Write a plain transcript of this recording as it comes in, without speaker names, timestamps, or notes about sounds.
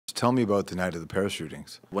Tell me about the night of the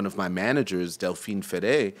parachutings. One of my managers, Delphine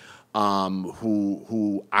Ferret,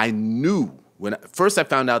 who I knew when first I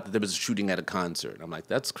found out that there was a shooting at a concert. I'm like,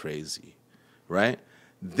 that's crazy, right?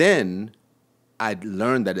 Then I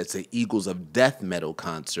learned that it's an Eagles of Death metal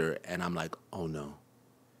concert, and I'm like, oh no.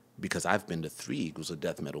 Because I've been to 3 Eagles of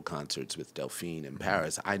Death metal concerts with Delphine in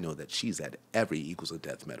Paris. I know that she's at every Eagles of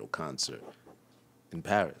Death metal concert in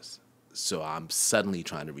Paris. So I'm suddenly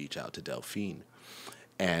trying to reach out to Delphine.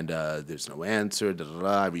 And there's no answer.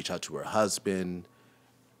 I reach out to her husband,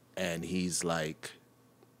 and he's like,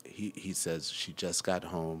 he says, she just got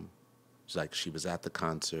home. She's like, she was at the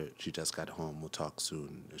concert. She just got home. We'll talk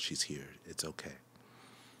soon. She's here. It's okay.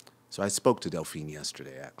 So I spoke to Delphine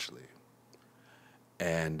yesterday, actually.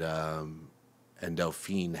 And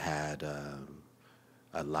Delphine had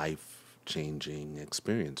a life-changing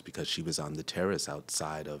experience because she was on the terrace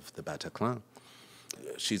outside of the Bataclan.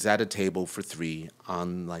 She's at a table for 3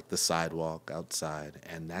 on like the sidewalk outside,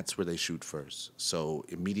 and that's where they shoot first. So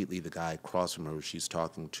immediately the guy across from her who she's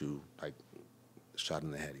talking to, like, shot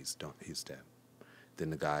in the head, he's dead. Then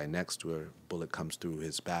the guy next to her, bullet comes through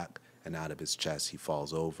his back and out of his chest, he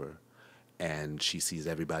falls over. And she sees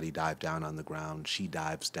everybody dive down on the ground. She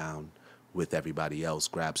dives down with everybody else,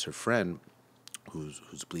 grabs her friend who's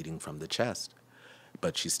bleeding from the chest.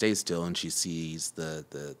 But she stays still, and she sees the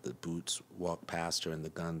boots walk past her and the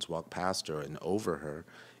guns walk past her and over her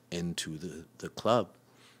into the club.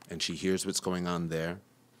 And she hears what's going on there.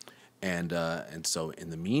 And so in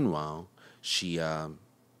the meanwhile, she's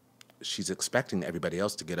expecting everybody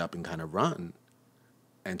else to get up and kind of run.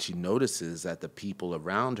 And she notices that the people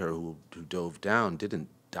around her who dove down didn't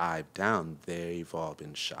dive down. They've all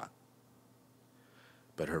been shot.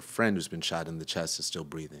 But her friend who's been shot in the chest is still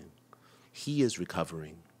breathing. He is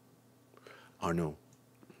recovering. Arnaud,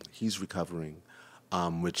 he's recovering,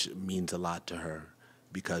 which means a lot to her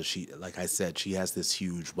because she, like I said, she has this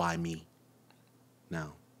huge why me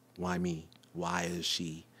now. Why me? Why is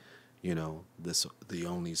she, the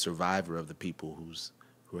only survivor of the people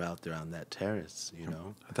who are out there on that terrace,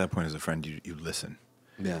 At that point, as a friend, you listen.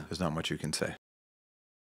 Yeah. There's not much you can say.